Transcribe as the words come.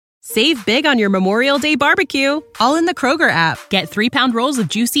Save big on your Memorial Day barbecue, all in the Kroger app. Get 3-pound rolls of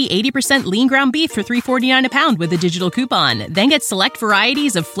juicy 80% lean ground beef for $3.49 a pound with a digital coupon. Then get select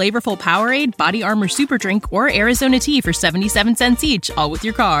varieties of flavorful Powerade, Body Armor Super Drink, or Arizona tea for 77 cents each, all with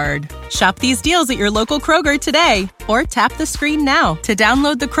your card. Shop these deals at your local Kroger today, or tap the screen now to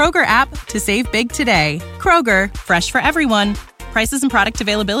download the Kroger app to save big today. Kroger, fresh for everyone. Prices and product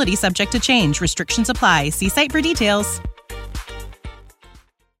availability subject to change. Restrictions apply. See site for details.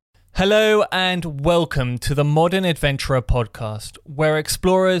 Hello and welcome to the Modern Adventurer podcast, where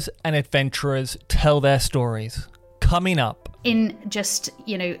explorers and adventurers tell their stories. Coming up. In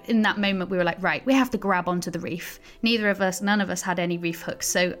that moment we were like, right, we have to grab onto the reef. None of us had any reef hooks,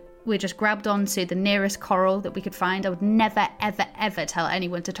 so we just grabbed onto the nearest coral that we could find. I would never, ever, ever tell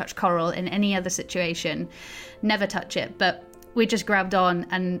anyone to touch coral in any other situation. Never touch it. But we just grabbed on,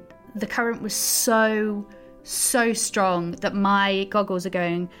 and the current was so strong that my goggles are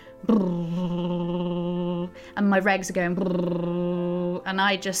going and my regs are going, and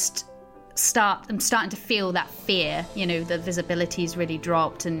I just I'm starting to feel that fear. The visibility's really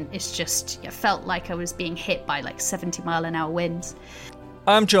dropped, and it felt like I was being hit by like 70-mile-an-hour winds.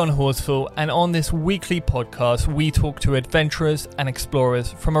 I'm John Horsfall, and on this weekly podcast we talk to adventurers and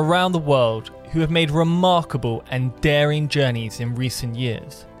explorers from around the world who have made remarkable and daring journeys in recent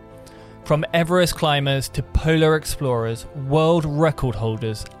years. From Everest climbers to polar explorers, world record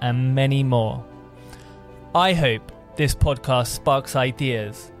holders, and many more. I hope this podcast sparks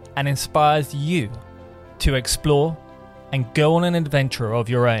ideas and inspires you to explore and go on an adventure of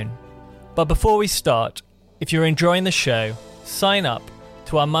your own. But before we start, if you're enjoying the show, sign up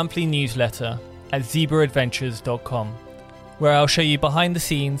to our monthly newsletter at zebraadventures.com, where I'll show you behind the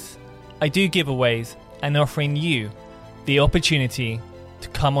scenes, I do giveaways, and offering you the opportunity to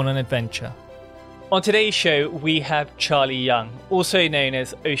come on an adventure. On today's show, we have Charlie Young, also known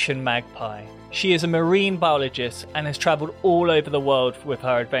as Ocean Magpie. She is a marine biologist and has travelled all over the world with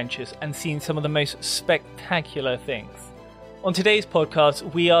her adventures and seen some of the most spectacular things. On today's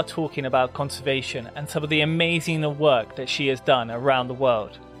podcast, we are talking about conservation and some of the amazing work that she has done around the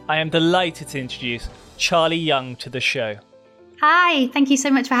world. I am delighted to introduce Charlie Young to the show. Hi, thank you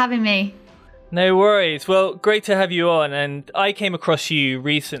so much for having me. No worries. Well, great to have you on. And I came across you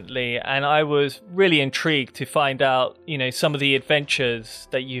recently and I was really intrigued to find out, some of the adventures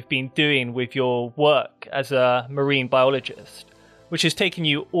that you've been doing with your work as a marine biologist, which has taken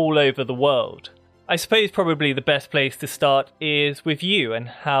you all over the world. I suppose probably the best place to start is with you and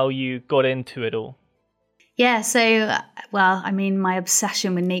how you got into it all. Yeah, so, my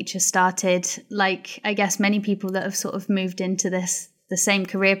obsession with nature started, like, I guess many people that have sort of moved into the same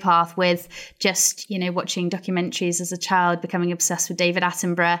career path with just, watching documentaries as a child, becoming obsessed with David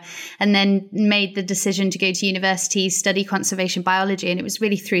Attenborough, and then made the decision to go to university, study conservation biology. And it was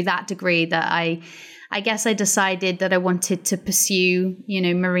really through that degree that I guess I decided that I wanted to pursue,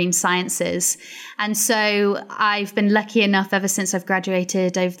 marine sciences. And so I've been lucky enough ever since I've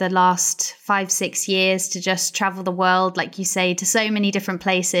graduated over the last 5-6 years to just travel the world, like you say, to so many different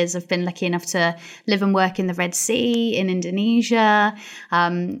places. I've been lucky enough to live and work in the Red Sea, in Indonesia,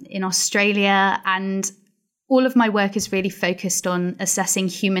 in Australia, and all of my work is really focused on assessing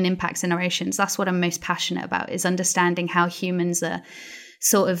human impacts in our oceans. That's what I'm most passionate about, is understanding how humans are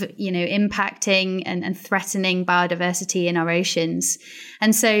sort of, impacting and threatening biodiversity in our oceans.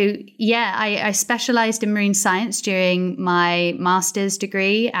 And so, I specialized in marine science during my master's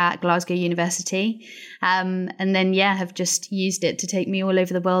degree at Glasgow University. And then, have just used it to take me all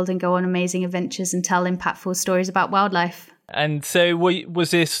over the world and go on amazing adventures and tell impactful stories about wildlife. And so was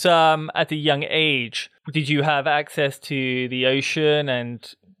this at a young age? Did you have access to the ocean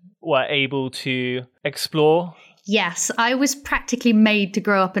and were able to explore? Yes, I was practically made to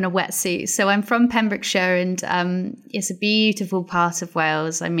grow up in a wetsuit. So I'm from Pembrokeshire, and it's a beautiful part of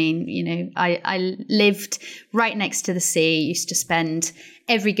Wales. I mean, I lived right next to the sea, used to spend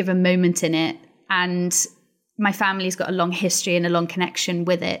every given moment in it. And my family's got a long history and a long connection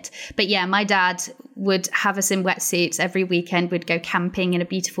with it. But my dad would have us in wetsuits every weekend. We'd go camping in a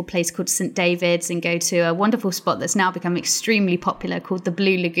beautiful place called St. David's and go to a wonderful spot that's now become extremely popular called the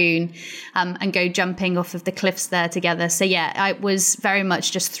Blue Lagoon, and go jumping off of the cliffs there together. So I was very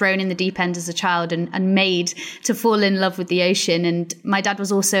much just thrown in the deep end as a child and made to fall in love with the ocean. And my dad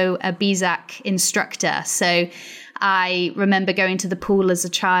was also a BZAC instructor. So I remember going to the pool as a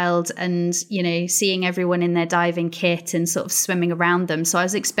child and, seeing everyone in their diving kit and sort of swimming around them. So I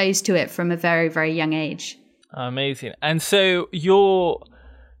was exposed to it from a very, very young age. Amazing. And so your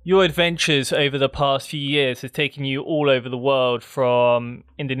adventures over the past few years has taken you all over the world, from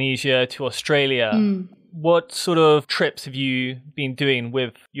Indonesia to Australia. what sort of trips have you been doing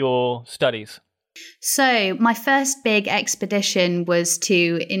with your studies? So my first big expedition was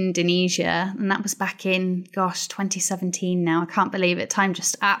to Indonesia, and that was back in, 2017 now. I can't believe it. Time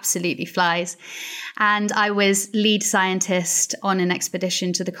just absolutely flies. And I was lead scientist on an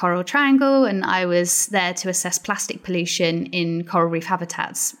expedition to the Coral Triangle, and I was there to assess plastic pollution in coral reef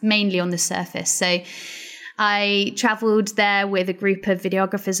habitats, mainly on the surface. So I travelled there with a group of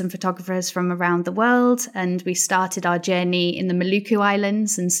videographers and photographers from around the world, and we started our journey in the Maluku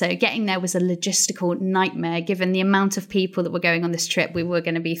Islands. And so getting there was a logistical nightmare, given the amount of people that were going on this trip. We were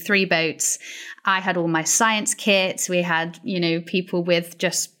going to be 3 boats. I had all my science kits. We had, people with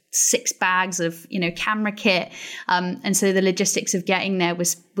just 6 bags of, camera kit. And so the logistics of getting there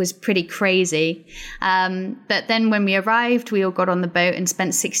was pretty crazy. But then when we arrived, we all got on the boat and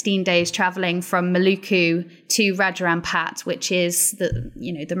spent 16 days traveling from Maluku to Raja Ampat, which is the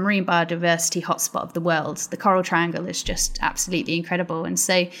marine biodiversity hotspot of the world. The Coral Triangle is just absolutely incredible. And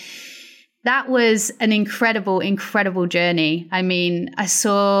so that was an incredible, incredible journey. I mean, I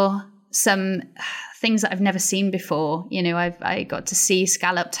saw some things that I've never seen before. I got to see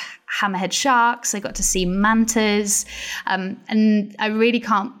scalloped hammerhead sharks. I got to see mantas. And I really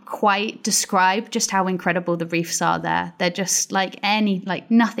can't quite describe just how incredible the reefs are there. They're just like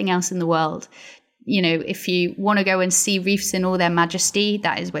nothing else in the world. If you want to go and see reefs in all their majesty,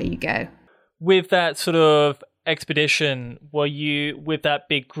 that is where you go. With that sort of expedition, were you with that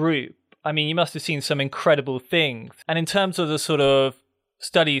big group? I mean, you must have seen some incredible things. And in terms of the sort of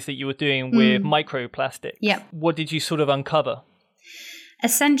studies that you were doing with microplastics, what did you sort of uncover?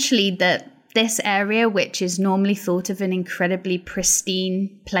 Essentially that this area, which is normally thought of an incredibly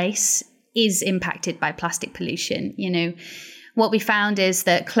pristine place, is impacted by plastic pollution. What we found is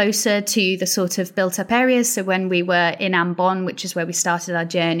that closer to the sort of built up areas, so when we were in Ambon, which is where we started our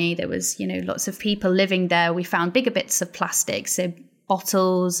journey, there was, lots of people living there. We found bigger bits of plastic, so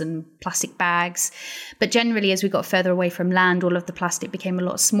bottles and plastic bags. But generally, as we got further away from land, all of the plastic became a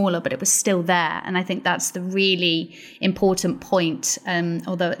lot smaller, but it was still there. And I think that's the really important point,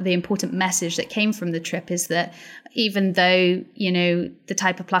 or the important message that came from the trip, is that even though, the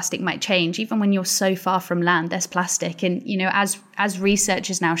type of plastic might change, even when you're so far from land, there's plastic. And, as research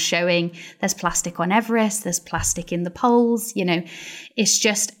is now showing, there's plastic on Everest, there's plastic in the poles, it's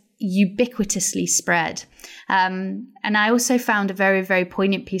just ubiquitously spread. And I also found a very, very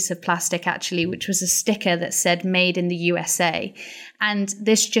poignant piece of plastic, actually, which was a sticker that said "Made in the USA." And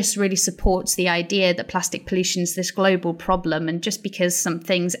this just really supports the idea that plastic pollution is this global problem. And just because some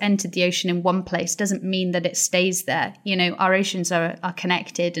things entered the ocean in one place doesn't mean that it stays there. Our oceans are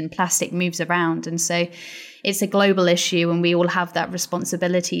connected and plastic moves around. And so it's a global issue, and we all have that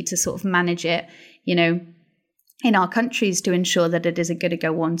responsibility to sort of manage it, in our countries, to ensure that it isn't going to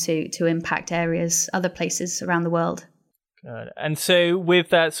go on to impact other places around the world. Good. And so with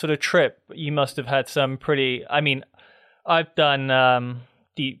that sort of trip, you must have had some pretty, I've done not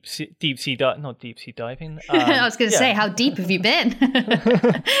deep sea diving. I was going to say, how deep have you been?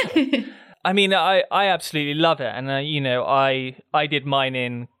 I absolutely love it. And, I did mine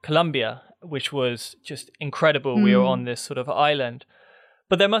in Colombia, which was just incredible. We were on this sort of island.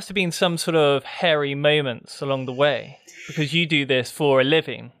 But there must have been some sort of hairy moments along the way, because you do this for a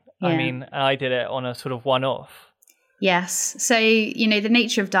living. Yeah. I did it on a sort of one-off. Yes. So, the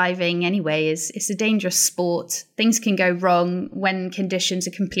nature of diving anyway is it's a dangerous sport. Things can go wrong when conditions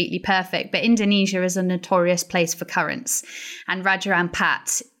are completely perfect. But Indonesia is a notorious place for currents. And Raja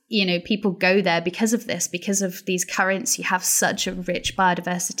Ampat, people go there because of this, because of these currents. You have such a rich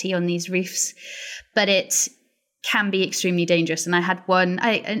biodiversity on these reefs. But it can be extremely dangerous. And I had one,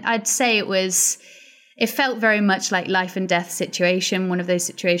 I'd say it felt very much like life and death situation, one of those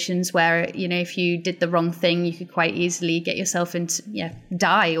situations where, if you did the wrong thing, you could quite easily get yourself into,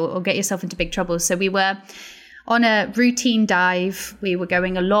 die or get yourself into big trouble. So we were on a routine dive. We were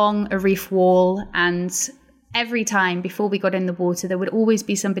going along a reef wall, and every time before we got in the water, there would always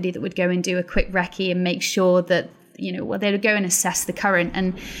be somebody that would go and do a quick recce and make sure that, they would go and assess the current.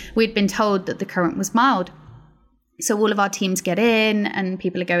 And we'd been told that the current was mild. So all of our teams get in, and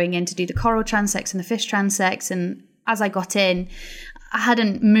people are going in to do the coral transects and the fish transects. And as I got in, I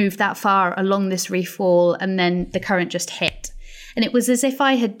hadn't moved that far along this reef wall, and then the current just hit. And it was as if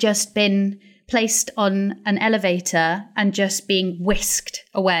I had just been placed on an elevator and just being whisked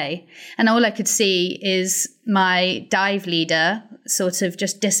away. And all I could see is my dive leader sort of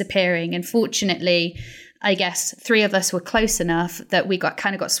just disappearing. And fortunately, I guess 3 of us were close enough that we got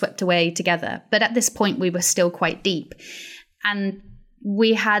swept away together. But at this point, we were still quite deep. And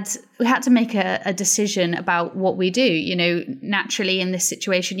we had to make a decision about what we do. You know, naturally in this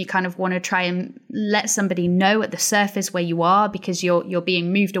situation, you kind of want to try and let somebody know at the surface where you are, because you're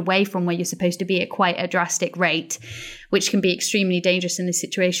being moved away from where you're supposed to be at quite a drastic rate, which can be extremely dangerous in this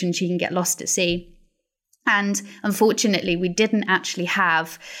situation. You can get lost at sea. And unfortunately, we didn't actually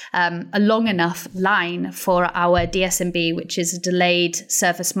have a long enough line for our DSMB, which is a delayed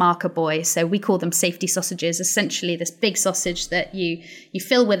surface marker buoy. So we call them safety sausages. Essentially, this big sausage that you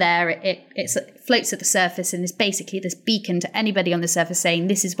fill with air, it floats at the surface and is basically this beacon to anybody on the surface saying,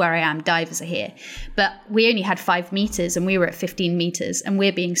 this is where I am, divers are here. But we only had 5 meters and we were at 15 meters and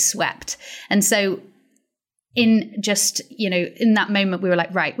we're being swept. And so in that moment, we were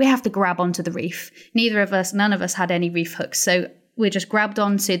like, right, we have to grab onto the reef. None of us had any reef hooks. So we just grabbed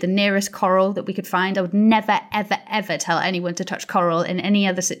onto the nearest coral that we could find. I would never, ever, ever tell anyone to touch coral in any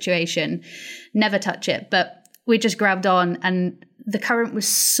other situation. Never touch it. But we just grabbed on, and the current was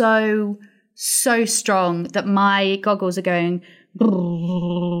so strong that my goggles are going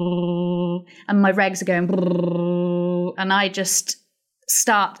and my regs are going, and I just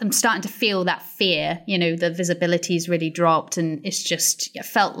I'm starting to feel that fear. You know, the visibility's really dropped, and it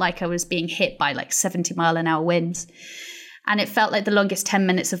felt like I was being hit by like 70-mile-an-hour winds. And it felt like the longest 10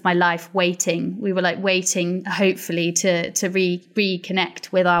 minutes of my life waiting. We were like waiting, hopefully, to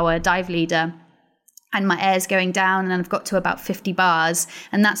reconnect with our dive leader. And my air's going down, and I've got to about 50 bars.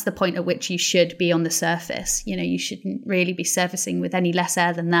 And that's the point at which you should be on the surface. You know, you shouldn't really be surfacing with any less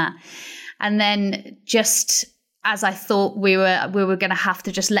air than that. And then just as I thought we were going to have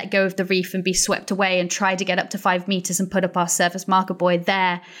to just let go of the reef and be swept away and try to get up to 5 meters and put up our surface marker buoy,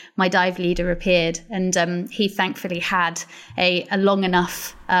 there my dive leader appeared, and he thankfully had a long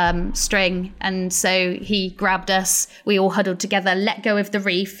enough string, and so he grabbed us. We all huddled together, let go of the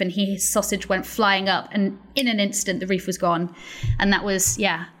reef, and his sausage went flying up, and in an instant the reef was gone. And that was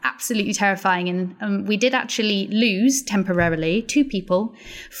absolutely terrifying. And we did actually lose temporarily 2 people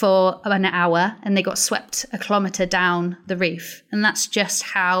for an hour, and they got swept a kilometer down the reef. And that's just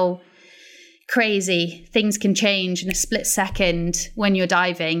how crazy things can change in a split second when you're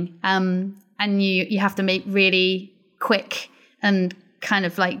diving, and you have to make really quick and kind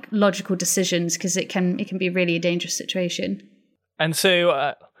of like logical decisions, because it can be really a dangerous situation. And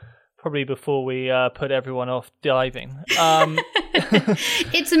so probably before we put everyone off diving,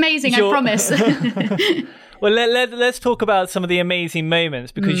 it's amazing, I promise. Well, let's talk about some of the amazing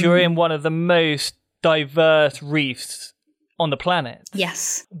moments, because you're in one of the most diverse reefs on the planet.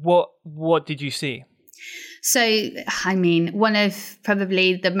 Yes. What did you see? So, I mean, one of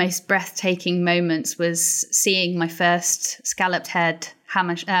probably the most breathtaking moments was seeing my first scalloped head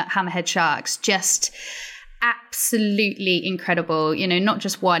hammerhead sharks. Just absolutely incredible. You know, not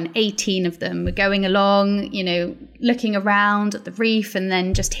just one, 18 of them were going along, you know, looking around at the reef, and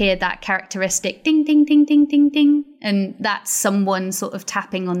then just hear that characteristic ding, ding, ding, ding, ding, ding. And that's someone sort of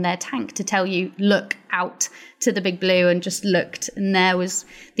tapping on their tank to tell you, look out to the big blue, and just looked. And there was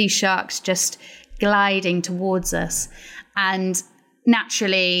these sharks just gliding towards us. And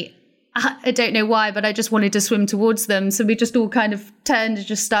naturally, I don't know why, but I just wanted to swim towards them. So we just all kind of turned and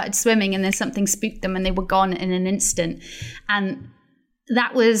just started swimming, and then something spooked them and they were gone in an instant. And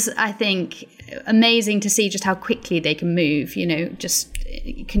that was, I think, amazing to see just how quickly they can move, you know,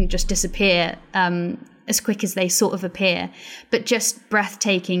 you can just disappear as quick as they sort of appear. But just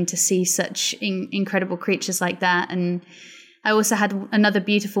breathtaking to see such incredible creatures like that. And I also had another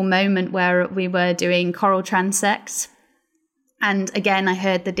beautiful moment where we were doing coral transects. And again, I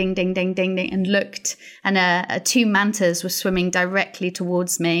heard the ding, ding, ding, ding, ding, and looked, and 2 mantas were swimming directly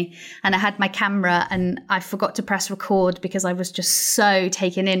towards me. And I had my camera, and I forgot to press record because I was just so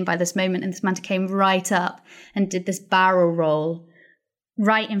taken in by this moment. And this manta came right up and did this barrel roll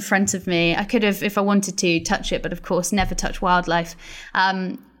right in front of me. I could have, if I wanted to, touch it, but of course, never touch wildlife.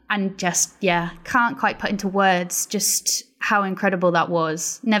 And just, can't quite put into words just how incredible that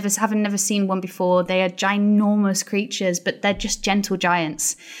was. Having never seen one before. They are ginormous creatures, but they're just gentle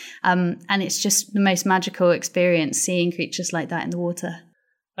giants. And it's just the most magical experience seeing creatures like that in the water.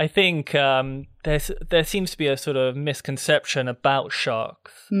 I think there seems to be a sort of misconception about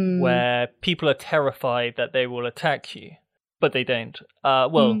sharks where people are terrified that they will attack you, but they don't.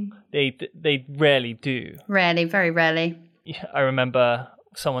 They rarely do. Rarely, very rarely. I remember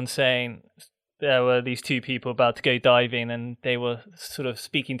someone saying there were these 2 people about to go diving, and they were sort of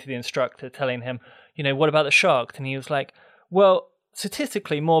speaking to the instructor, telling him, you know, what about the shark? And he was like, well,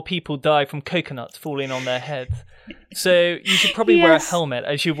 statistically, more people die from coconuts falling on their heads. So you should probably wear a helmet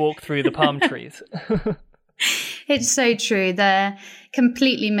as you walk through the palm trees. It's so true. They're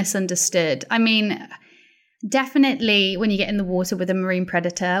completely misunderstood. I mean, Definitely, when you get in the water with a marine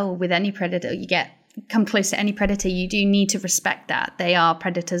predator or with any predator, come close to any predator, you do need to respect that. They are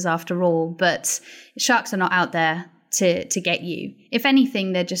predators after all, but sharks are not out there to get you. If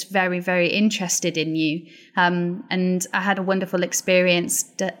anything, they're just very, very interested in you. And I had a wonderful experience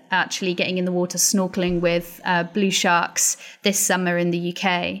actually getting in the water snorkeling with blue sharks this summer in the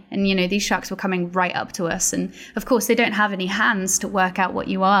UK. And, these sharks were coming right up to us. And of course, they don't have any hands to work out what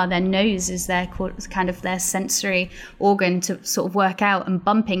you are. Their nose is their kind of their sensory organ to sort of work out. And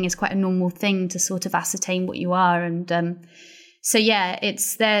bumping is quite a normal thing to sort of ascertain what you are. And so yeah,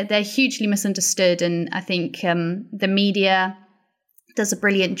 they're hugely misunderstood, and I think the media does a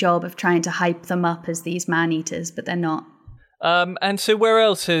brilliant job of trying to hype them up as these man-eaters, but they're not. And so where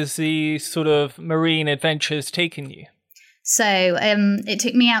else has the sort of marine adventures taken you? So it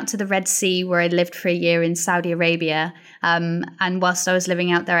took me out to the Red Sea, where I lived for a year in Saudi Arabia. And whilst I was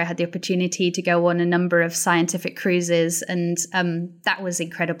living out there, I had the opportunity to go on a number of scientific cruises, and that was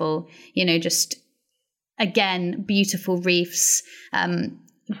incredible. Just again, beautiful reefs,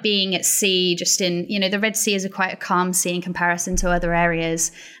 being at sea, just in, the Red Sea is quite a calm sea in comparison to other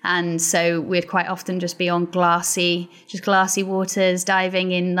areas. And so we'd quite often just be on glassy waters,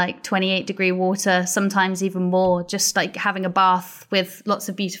 diving in like 28-degree water, sometimes even more, just like having a bath with lots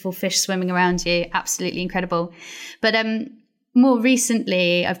of beautiful fish swimming around you. Absolutely incredible. But more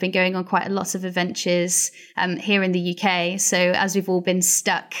recently, I've been going on quite a lot of adventures here in the UK. So as we've all been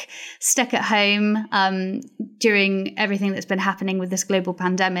stuck at home during everything that's been happening with this global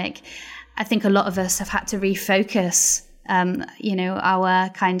pandemic, I think a lot of us have had to refocus our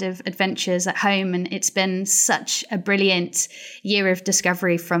kind of adventures at home. And it's been such a brilliant year of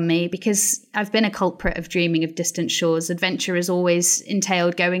discovery from me, because I've been a culprit of dreaming of distant shores. Adventure has always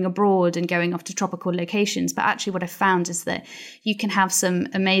entailed going abroad and going off to tropical locations. But actually what I found is that you can have some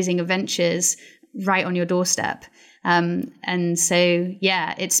amazing adventures right on your doorstep. And so,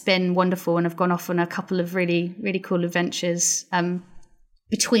 yeah, it's been wonderful. And I've gone off on a couple of really, really cool adventures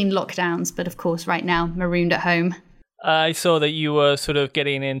between lockdowns. But of course, right now, marooned at home. I saw that you were sort of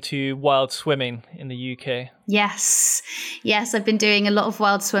getting into wild swimming in the UK. Yes, I've been doing a lot of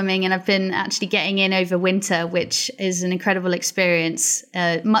wild swimming, and I've been actually getting in over winter, which is an incredible experience.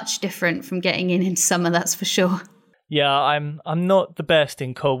 Much different from getting in summer, that's for sure. Yeah, I'm not the best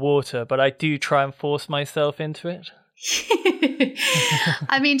in cold water, but I do try and force myself into it.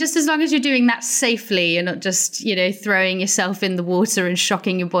 I mean, just as long as you're doing that safely, you're not just, throwing yourself in the water and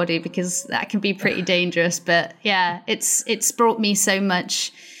shocking your body, because that can be pretty dangerous. But yeah, it's brought me so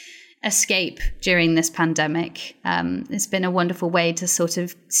much escape during this pandemic. It's been a wonderful way to sort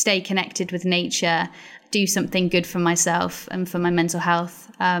of stay connected with nature, do something good for myself and for my mental health,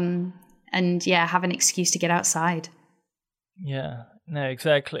 and yeah, have an excuse to get outside. Yeah, no,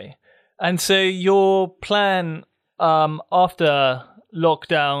 exactly. And so your plan after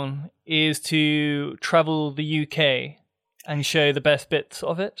lockdown is to travel the UK and show the best bits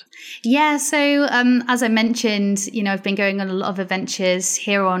of it? Yeah, so as I mentioned, I've been going on a lot of adventures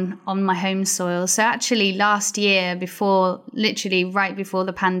here on my home soil. So actually last year, right before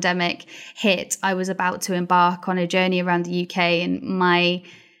the pandemic hit, I was about to embark on a journey around the UK, and my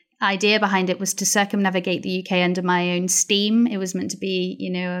idea behind it was to circumnavigate the UK under my own steam. It was meant to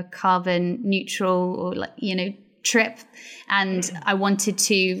be, a carbon neutral or trip, and I wanted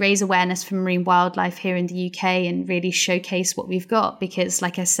to raise awareness for marine wildlife here in the UK and really showcase what we've got, because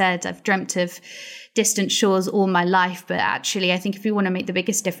like I said, I've dreamt of distant shores all my life, but actually I think if we want to make the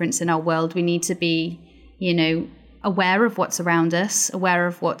biggest difference in our world, we need to be aware of what's around us, aware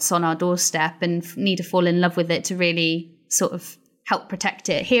of what's on our doorstep, and need to fall in love with it to really sort of help protect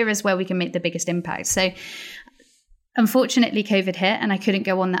it. Here is where we can make the biggest impact. So unfortunately, COVID hit and I couldn't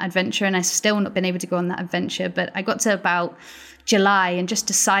go on that adventure, and I've still not been able to go on that adventure. But I got to about July and just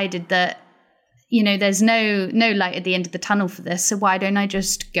decided that, there's no light at the end of the tunnel for this. So why don't I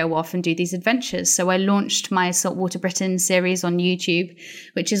just go off and do these adventures? So I launched my Saltwater Britain series on YouTube,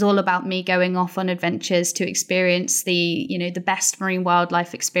 which is all about me going off on adventures to experience the best marine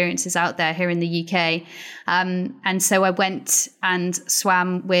wildlife experiences out there here in the UK. And so I went and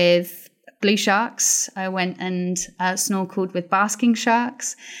swam with blue sharks. I went and snorkeled with basking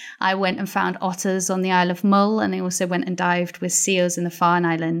sharks. I went and found otters on the Isle of Mull, and I also went and dived with seals in the Farne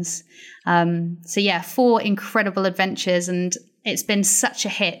Islands. So yeah, 4 incredible adventures, and it's been such a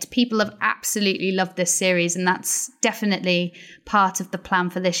hit. People have absolutely loved this series, and that's definitely part of the plan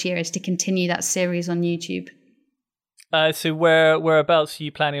for this year, is to continue that series on YouTube. So whereabouts are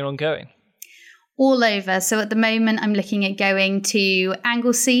you planning on going? All over. So at the moment, I'm looking at going to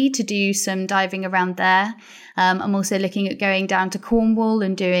Anglesey to do some diving around there. I'm also looking at going down to Cornwall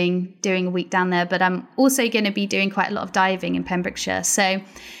and doing a week down there. But I'm also going to be doing quite a lot of diving in Pembrokeshire. So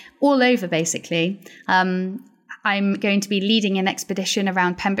all over, basically. I'm going to be leading an expedition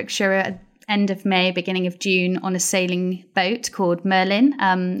around Pembrokeshire at end of May, beginning of June on a sailing boat called Merlin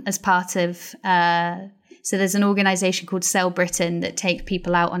as part of... So there's an organisation called Sail Britain that take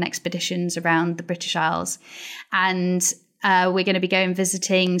people out on expeditions around the British Isles. And we're going to be going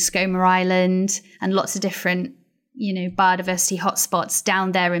visiting Skomer Island and lots of different, biodiversity hotspots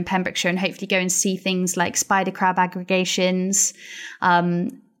down there in Pembrokeshire, and hopefully go and see things like spider crab aggregations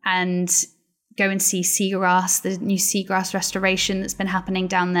and go and see seagrass, the new seagrass restoration that's been happening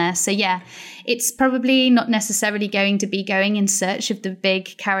down there. So yeah, it's probably not necessarily going to be going in search of the big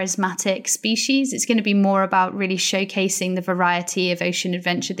charismatic species. It's going to be more about really showcasing the variety of ocean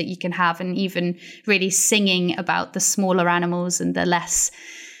adventure that you can have, and even really singing about the smaller animals and the less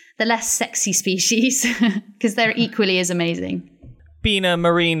sexy species, because they're equally as amazing. Being a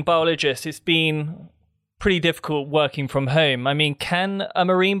marine biologist, it's been pretty difficult working from home. I mean, can a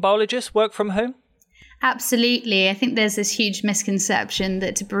marine biologist work from home? Absolutely. I think there's this huge misconception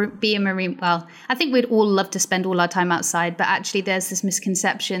that to be a marine, well, I think we'd all love to spend all our time outside, but actually there's this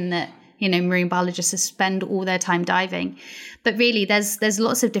misconception that, marine biologists spend all their time diving. But really, there's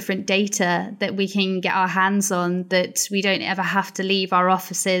lots of different data that we can get our hands on that we don't ever have to leave our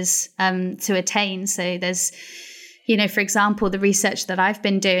offices to attain. So there's, for example, the research that I've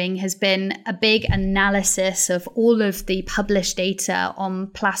been doing has been a big analysis of all of the published data on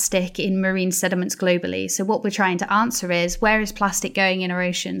plastic in marine sediments globally. So what we're trying to answer is, where is plastic going in our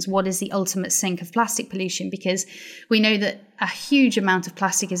oceans? What is the ultimate sink of plastic pollution? Because we know that a huge amount of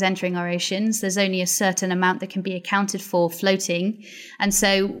plastic is entering our oceans. There's only a certain amount that can be accounted for floating. And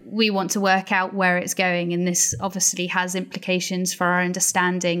so we want to work out where it's going. And this obviously has implications for our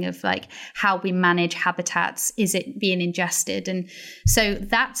understanding of how we manage habitats. Is it being ingested? And so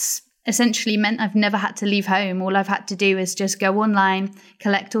that's essentially meant I've never had to leave home. All I've had to do is just go online,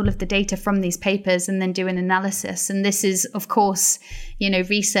 collect all of the data from these papers, and then do an analysis. And this is, of course,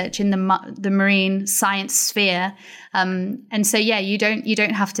 research in the marine science sphere. And so, yeah, you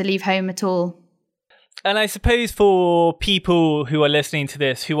don't have to leave home at all. And I suppose for people who are listening to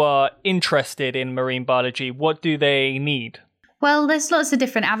this, who are interested in marine biology, what do they need? Well, there's lots of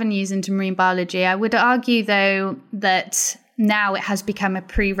different avenues into marine biology. I would argue, though, that now it has become a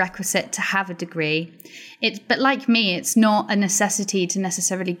prerequisite to have a degree. But like me, it's not a necessity to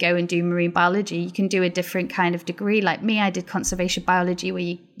necessarily go and do marine biology. You can do a different kind of degree. Like me, I did conservation biology, where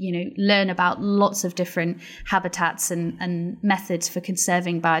you learn about lots of different habitats and methods for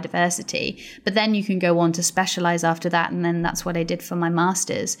conserving biodiversity. But then you can go on to specialize after that. And then that's what I did for my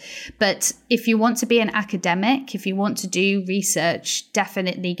master's. But if you want to be an academic, if you want to do research,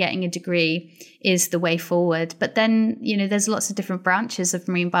 definitely getting a degree is the way forward. But then, there's lots of different branches of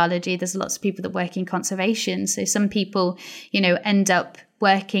marine biology. There's lots of people that work in conservation. So some people, end up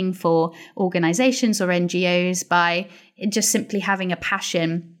working for organizations or NGOs by just simply having a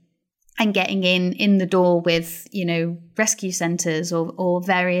passion and getting in the door with, rescue centers or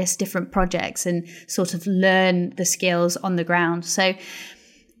various different projects, and sort of learn the skills on the ground. So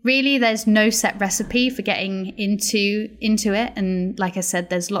really, there's no set recipe for getting into it. And like I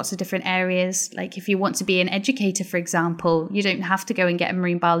said, there's lots of different areas. Like if you want to be an educator, for example, you don't have to go and get a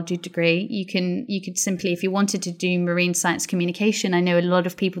marine biology degree. You could simply, if you wanted to do marine science communication, I know a lot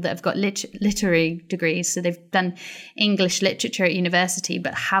of people that have got literary degrees. So they've done English literature at university,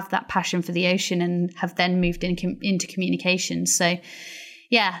 but have that passion for the ocean and have then moved into communication. So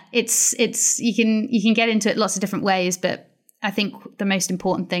yeah, it's you can get into it lots of different ways, but I think the most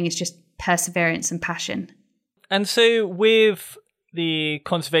important thing is just perseverance and passion. And so with the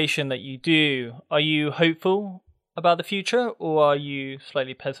conservation that you do, are you hopeful about the future, or are you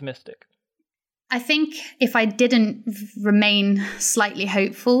slightly pessimistic? I think if I didn't remain slightly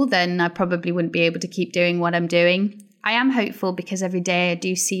hopeful, then I probably wouldn't be able to keep doing what I'm doing. I am hopeful because every day I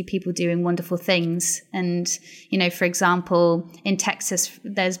do see people doing wonderful things. And, for example, in Texas,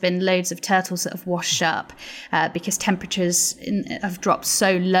 there's been loads of turtles that have washed up because temperatures have dropped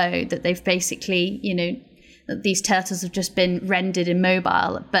so low that they've basically, these turtles have just been rendered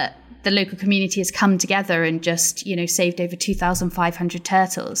immobile. But the local community has come together and just, saved over 2,500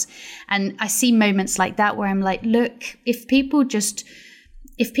 turtles. And I see moments like that where I'm like, look, if people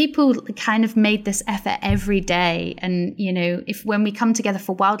kind of made this effort every day, and, when we come together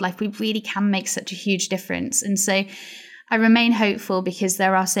for wildlife, we really can make such a huge difference. And so I remain hopeful because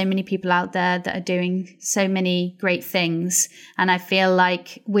there are so many people out there that are doing so many great things. And I feel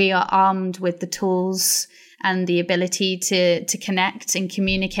like we are armed with the tools and the ability to connect and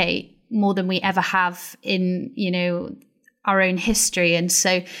communicate more than we ever have in, our own history. And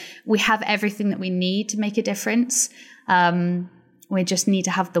so we have everything that we need to make a difference. We just need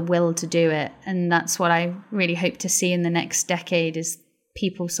to have the will to do it. And that's what I really hope to see in the next decade, is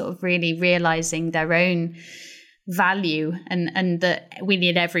people sort of really realizing their own value, and that we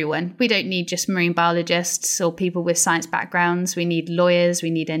need everyone. We don't need just marine biologists or people with science backgrounds. We need lawyers,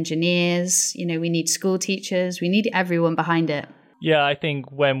 we need engineers, we need school teachers, we need everyone behind it. Yeah, I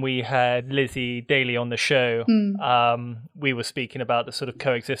think when we had Lizzie Daly on the show, we were speaking about the sort of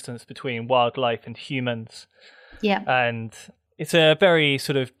coexistence between wildlife and humans. Yeah. And it's a very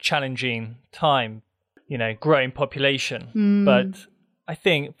sort of challenging time, growing population. But I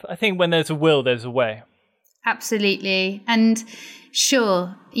think when there's a will, there's a way. Absolutely. And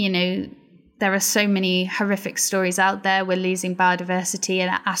sure, there are so many horrific stories out there. We're losing biodiversity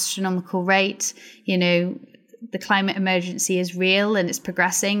at an astronomical rate. The climate emergency is real and it's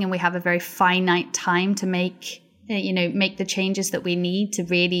progressing, and we have a very finite time to make the changes that we need to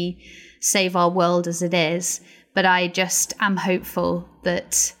really save our world as it is. But I just am hopeful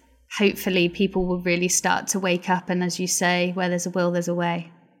that hopefully people will really start to wake up. And as you say, where there's a will, there's a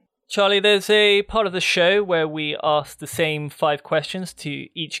way. Charlie, there's a part of the show where we ask the same 5 questions to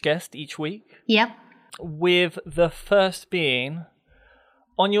each guest each week. Yep. With the first being,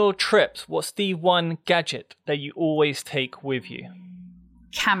 on your trips, what's the one gadget that you always take with you?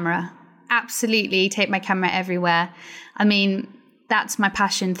 Camera. Absolutely take my camera everywhere. I mean, that's my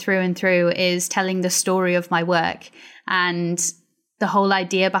passion through and through, is telling the story of my work. And the whole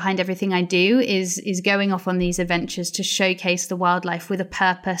idea behind everything I do is going off on these adventures to showcase the wildlife with a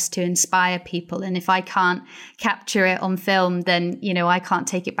purpose to inspire people. And if I can't capture it on film, then, I can't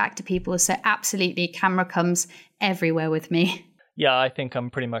take it back to people. So absolutely, camera comes everywhere with me. Yeah, I think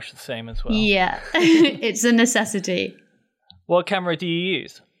I'm pretty much the same as well. Yeah, it's a necessity. What camera do you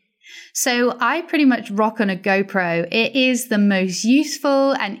use? So I pretty much rock on a GoPro. It is the most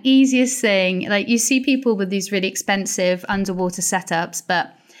useful and easiest thing. Like, you see people with these really expensive underwater setups,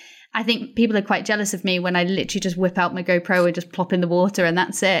 but I think people are quite jealous of me when I literally just whip out my GoPro and just plop in the water and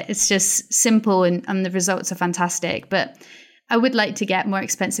that's it. It's just simple and the results are fantastic. But I would like to get more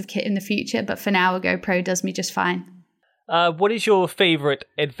expensive kit in the future, but for now a GoPro does me just fine. What is your favorite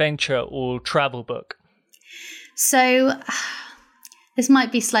adventure or travel book? So this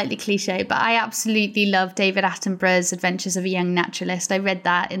might be slightly cliche, but I absolutely love David Attenborough's Adventures of a Young Naturalist. I read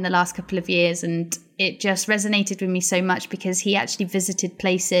that in the last couple of years and it just resonated with me so much because he actually visited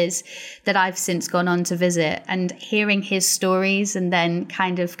places that I've since gone on to visit, and hearing his stories and then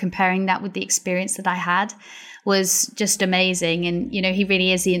kind of comparing that with the experience that I had was just amazing. And, he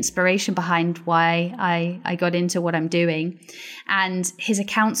really is the inspiration behind why I got into what I'm doing. And his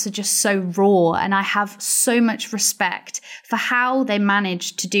accounts are just so raw. And I have so much respect for how they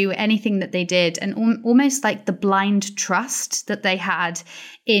managed to do anything that they did, and almost like the blind trust that they had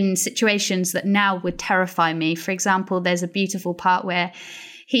in situations that now would terrify me. For example, there's a beautiful part where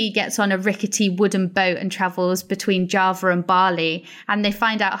he gets on a rickety wooden boat and travels between Java and Bali. And they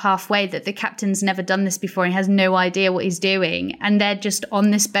find out halfway that the captain's never done this before and has no idea what he's doing. And they're just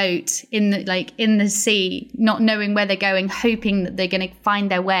on this boat in the sea, not knowing where they're going, hoping that they're going to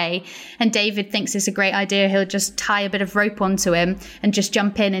find their way. And David thinks it's a great idea. He'll just tie a bit of rope onto him and just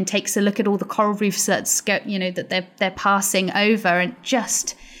jump in and takes a look at all the coral reefs that they're passing over, and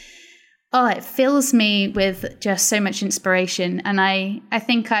just, it fills me with just so much inspiration. And I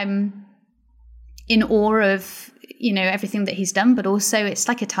think I'm in awe of, everything that he's done, but also it's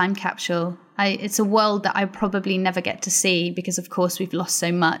like a time capsule. It's a world that I probably never get to see because, of course, we've lost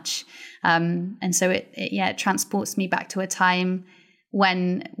so much. And so it transports me back to a time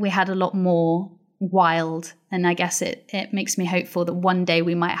when we had a lot more wild. And I guess it makes me hopeful that one day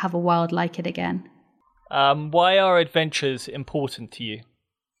we might have a world like it again. Why are adventures important to you?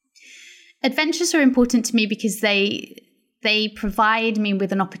 Adventures are important to me because they provide me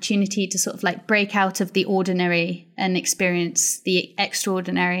with an opportunity to sort of like break out of the ordinary and experience the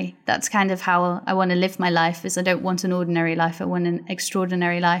extraordinary. That's kind of how I want to live my life. Is I don't want an ordinary life. I want an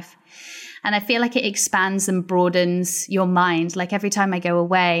extraordinary life. And I feel like it expands and broadens your mind. Like every time I go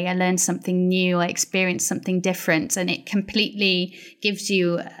away, I learn something new, I experience something different, and it completely gives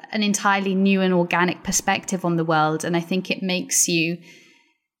you an entirely new and organic perspective on the world. And I think it makes you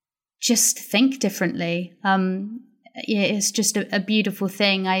just think differently. It's just a beautiful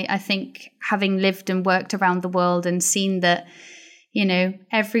thing. I think having lived and worked around the world and seen that,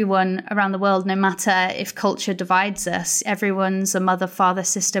 everyone around the world, no matter if culture divides us, everyone's a mother, father,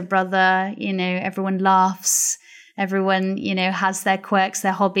 sister, brother, everyone laughs, everyone, has their quirks,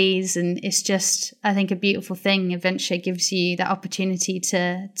 their hobbies. And it's just, I think, a beautiful thing. Adventure gives you that opportunity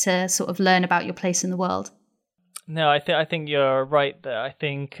to sort of learn about your place in the world. No, I think you're right there. I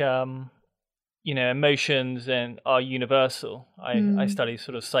think, emotions are universal. I study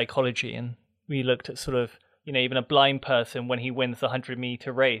sort of psychology, and we looked at sort of, even a blind person, when he wins the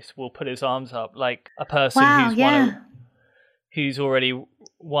 100-meter race, will put his arms up like a person who's already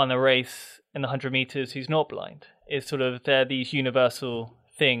won a race in the 100 meters who's not blind. It's sort of, they're these universal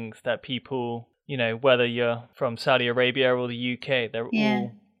things that people, whether you're from Saudi Arabia or the UK, they're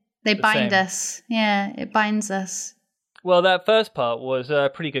all they bind same. us. Yeah, it binds us. Well, that first part was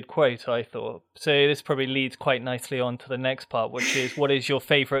a pretty good quote, I thought. So this probably leads quite nicely on to the next part, which is, what is your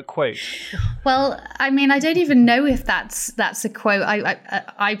favourite quote? Well, I mean, I don't even know if that's a quote.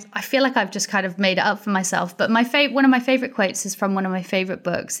 I feel like I've just kind of made it up for myself. But one of my favourite quotes is from one of my favourite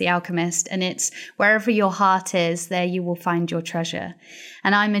books, The Alchemist, and it's, "Wherever your heart is, there you will find your treasure."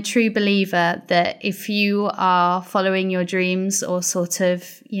 And I'm a true believer that if you are following your dreams, or sort of,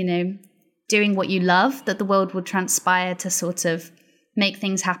 doing what you love, that the world will transpire to sort of make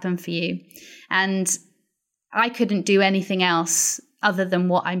things happen for you. And I couldn't do anything else other than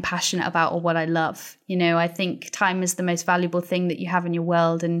what I'm passionate about or what I love. I think time is the most valuable thing that you have in your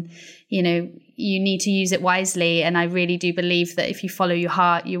world, and, you need to use it wisely. And I really do believe that if you follow your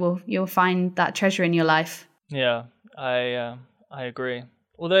heart, you'll find that treasure in your life. Yeah, I agree.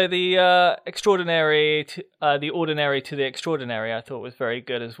 Although the ordinary to the extraordinary, I thought was very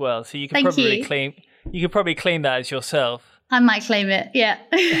good as well. So you could probably claim that as yourself. I might claim it. Yeah.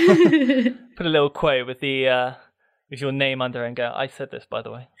 Put a little quote with your name under and go, "I said this, by the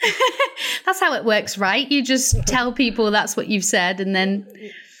way." That's how it works, right? You just tell people that's what you've said, and then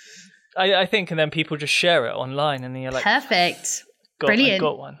I think, and then people just share it online, and then you're like, perfect, brilliant, I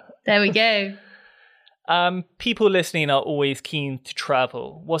got one. There we go. People listening are always keen to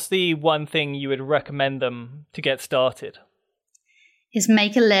travel. What's the one thing you would recommend them to get started? Is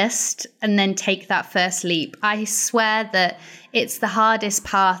make a list and then take that first leap. I swear that it's the hardest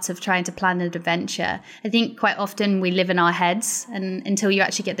part of trying to plan an adventure. I think quite often we live in our heads, and until you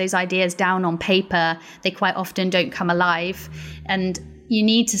actually get those ideas down on paper, they quite often don't come alive. And you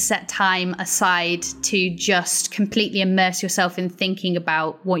need to set time aside to just completely immerse yourself in thinking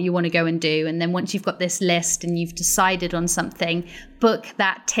about what you want to go and do. And then once you've got this list and you've decided on something, book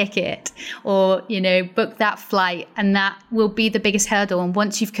that ticket, or, book that flight. And that will be the biggest hurdle. And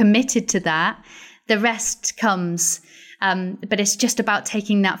once you've committed to that, the rest comes. But it's just about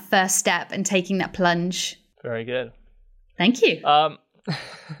taking that first step and taking that plunge. Very good. Thank you.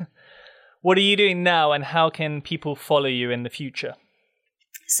 What are you doing now, and how can people follow you in the future?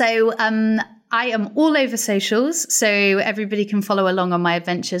 So I am all over socials, so everybody can follow along on my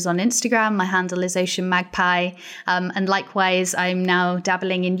adventures on Instagram. My handle is Ocean Magpie. And likewise, I'm now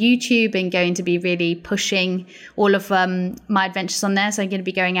dabbling in YouTube and going to be really pushing all of my adventures on there. So I'm going to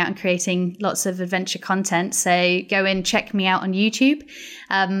be going out and creating lots of adventure content. So go and check me out on YouTube.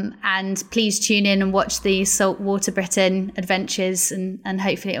 And please tune in and watch the Saltwater Britain adventures, and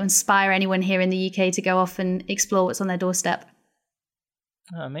hopefully it will inspire anyone here in the UK to go off and explore what's on their doorstep.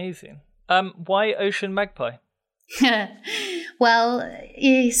 Amazing. Why Ocean Magpie? Well,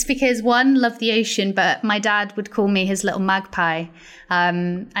 it's because one, love the ocean, but my dad would call me his little magpie.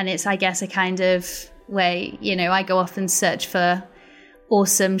 And it's, I guess, a kind of way, I go off and search for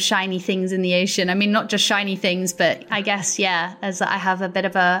awesome, shiny things in the ocean. I mean, not just shiny things, but I guess, as I have a bit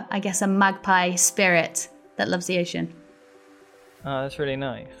of a magpie spirit that loves the ocean. Oh, that's really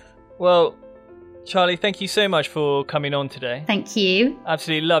nice. Well, Charlie, thank you so much for coming on today. Thank you.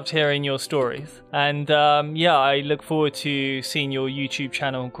 Absolutely loved hearing your stories. And I look forward to seeing your YouTube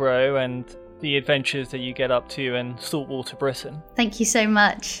channel grow and the adventures that you get up to in Saltwater Britain. Thank you so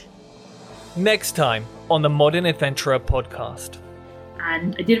much. Next time on the Modern Adventurer podcast.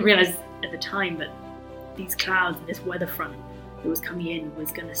 And I didn't realise at the time that these clouds and this weather front that was coming in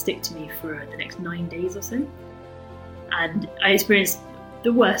was going to stick to me for the next 9 days or so. And I experienced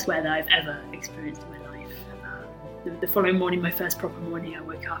the worst weather I've ever experienced in my life. The following morning, my first proper morning, I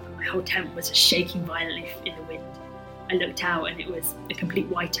woke up and my whole tent was just shaking violently in the wind. I looked out and it was a complete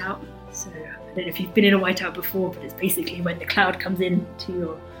whiteout. So I don't know if you've been in a whiteout before, but it's basically when the cloud comes in to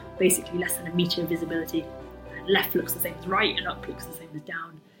your basically less than a metre of visibility. And left looks the same as right and up looks the same as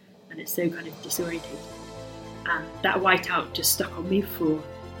down. And it's so kind of disorientating. And that whiteout just stuck on me for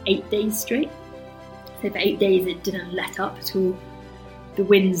 8 days straight. So for 8 days it didn't let up at all. The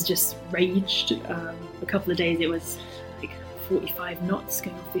winds just raged. A couple of days it was like 45 knots,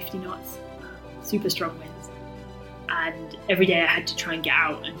 going on 50 knots, super strong winds. And every day I had to try and get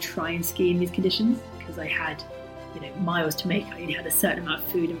out and try and ski in these conditions because I had, miles to make. I only had a certain amount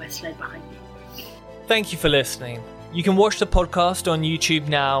of food in my sled behind me. Thank you for listening. You can watch the podcast on YouTube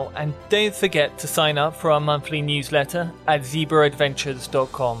now, and don't forget to sign up for our monthly newsletter at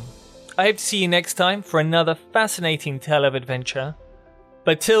zebraadventures.com. I hope to see you next time for another fascinating tale of adventure.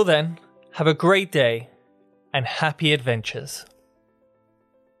 But till then, have a great day and happy adventures.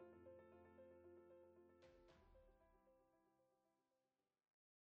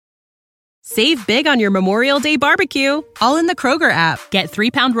 Save big on your Memorial Day barbecue, all in the Kroger app. Get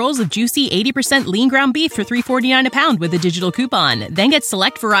 3-pound rolls of juicy 80% lean ground beef for $3.49 a pound with a digital coupon. Then get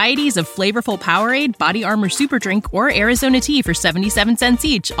select varieties of flavorful Powerade, Body Armor Super Drink, or Arizona tea for 77 cents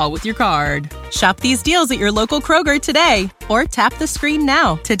each, all with your card. Shop these deals at your local Kroger today, or tap the screen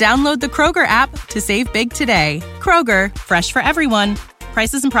now to download the Kroger app to save big today. Kroger, fresh for everyone.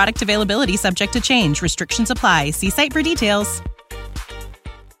 Prices and product availability subject to change. Restrictions apply. See site for details.